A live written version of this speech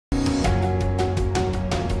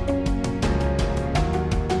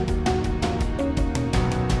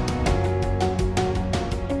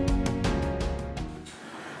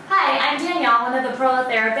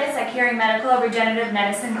Caring Medical Regenerative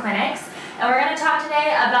Medicine Clinics, and we're going to talk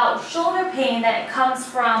today about shoulder pain that comes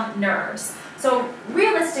from nerves. So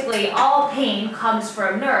realistically, all pain comes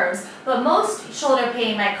from nerves, but most shoulder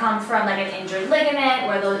pain might come from like an injured ligament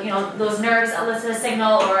where those nerves elicit a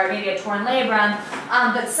signal, or maybe a torn labrum.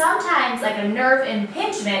 But sometimes like a nerve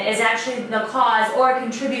impingement is actually the cause or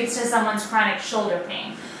contributes to someone's chronic shoulder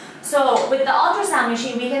pain. So with the ultrasound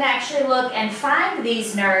machine, we can actually look and find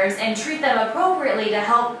these nerves and treat them appropriately to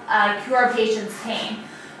help cure a patient's pain.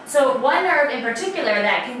 So one nerve in particular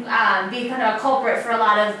that can be kind of a culprit for a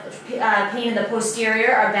lot of pain in the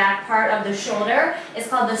posterior or back part of the shoulder is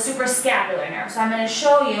called the suprascapular nerve. So I'm going to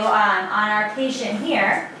show you on our patient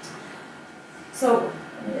here. So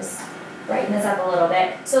let me just brighten this up a little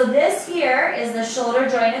bit. So this here is the shoulder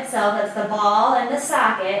joint itself. That's the ball and the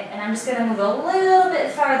socket. And I'm just going to move a little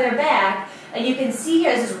bit farther back. And you can see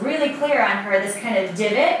here, this is really clear on her, this kind of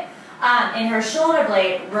divot in her shoulder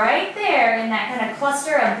blade. Right there in that kind of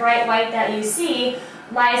cluster of bright white that you see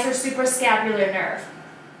lies her suprascapular nerve.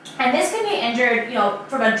 And this can be injured,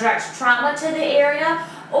 from a direct trauma to the area,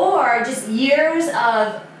 or just years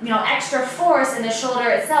of extra force in the shoulder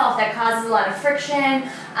itself that causes a lot of friction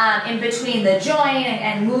in between the joint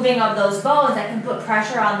and moving of those bones that can put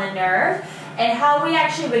pressure on the nerve. And how we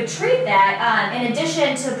actually would treat that, in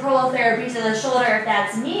addition to prolotherapy to the shoulder if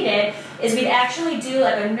that's needed, is we'd actually do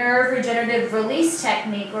like a nerve regenerative release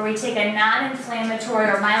technique where we take a non-inflammatory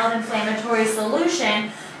or mild inflammatory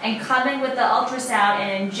solution and come in with the ultrasound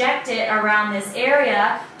and inject it around this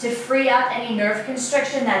area to free up any nerve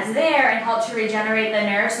constriction that's there and help to regenerate the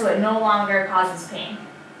nerve so it no longer causes pain.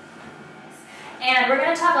 And we're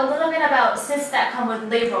going to talk a little bit about cysts that come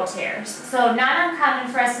with labral tears. So not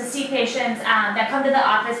uncommon for us to see patients that come to the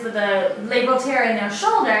office with a labral tear in their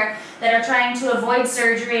shoulder that are trying to avoid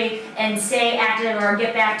surgery and stay active or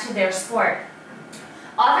get back to their sport.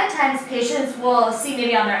 Oftentimes patients will see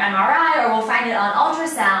maybe on their MRI or will find it on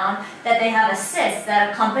ultrasound that they have a cyst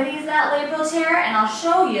that accompanies that labral tear, and I'll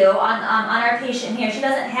show you on our patient here. She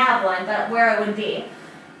doesn't have one, but where it would be.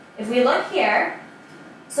 If we look here,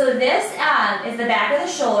 so this is the back of the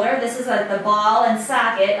shoulder. This is like the ball and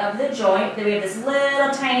socket of the joint. Then we have this little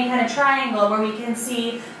tiny kind of triangle where we can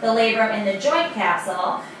see the labrum in the joint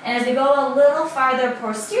capsule. And as we go a little farther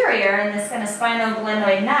posterior in this kind of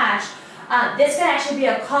spinal-glenoid notch, this can actually be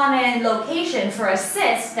a common location for a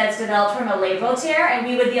cyst that's developed from a labral tear, and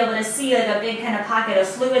we would be able to see like a big kind of pocket of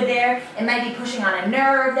fluid there. It might be pushing on a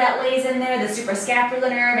nerve that lays in there, the suprascapular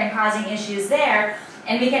nerve, and causing issues there.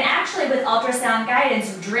 And we can actually, with ultrasound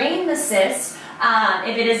guidance, drain the cyst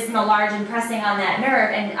if it is large and pressing on that nerve,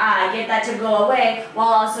 and get that to go away while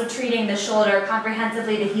also treating the shoulder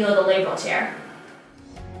comprehensively to heal the labral tear.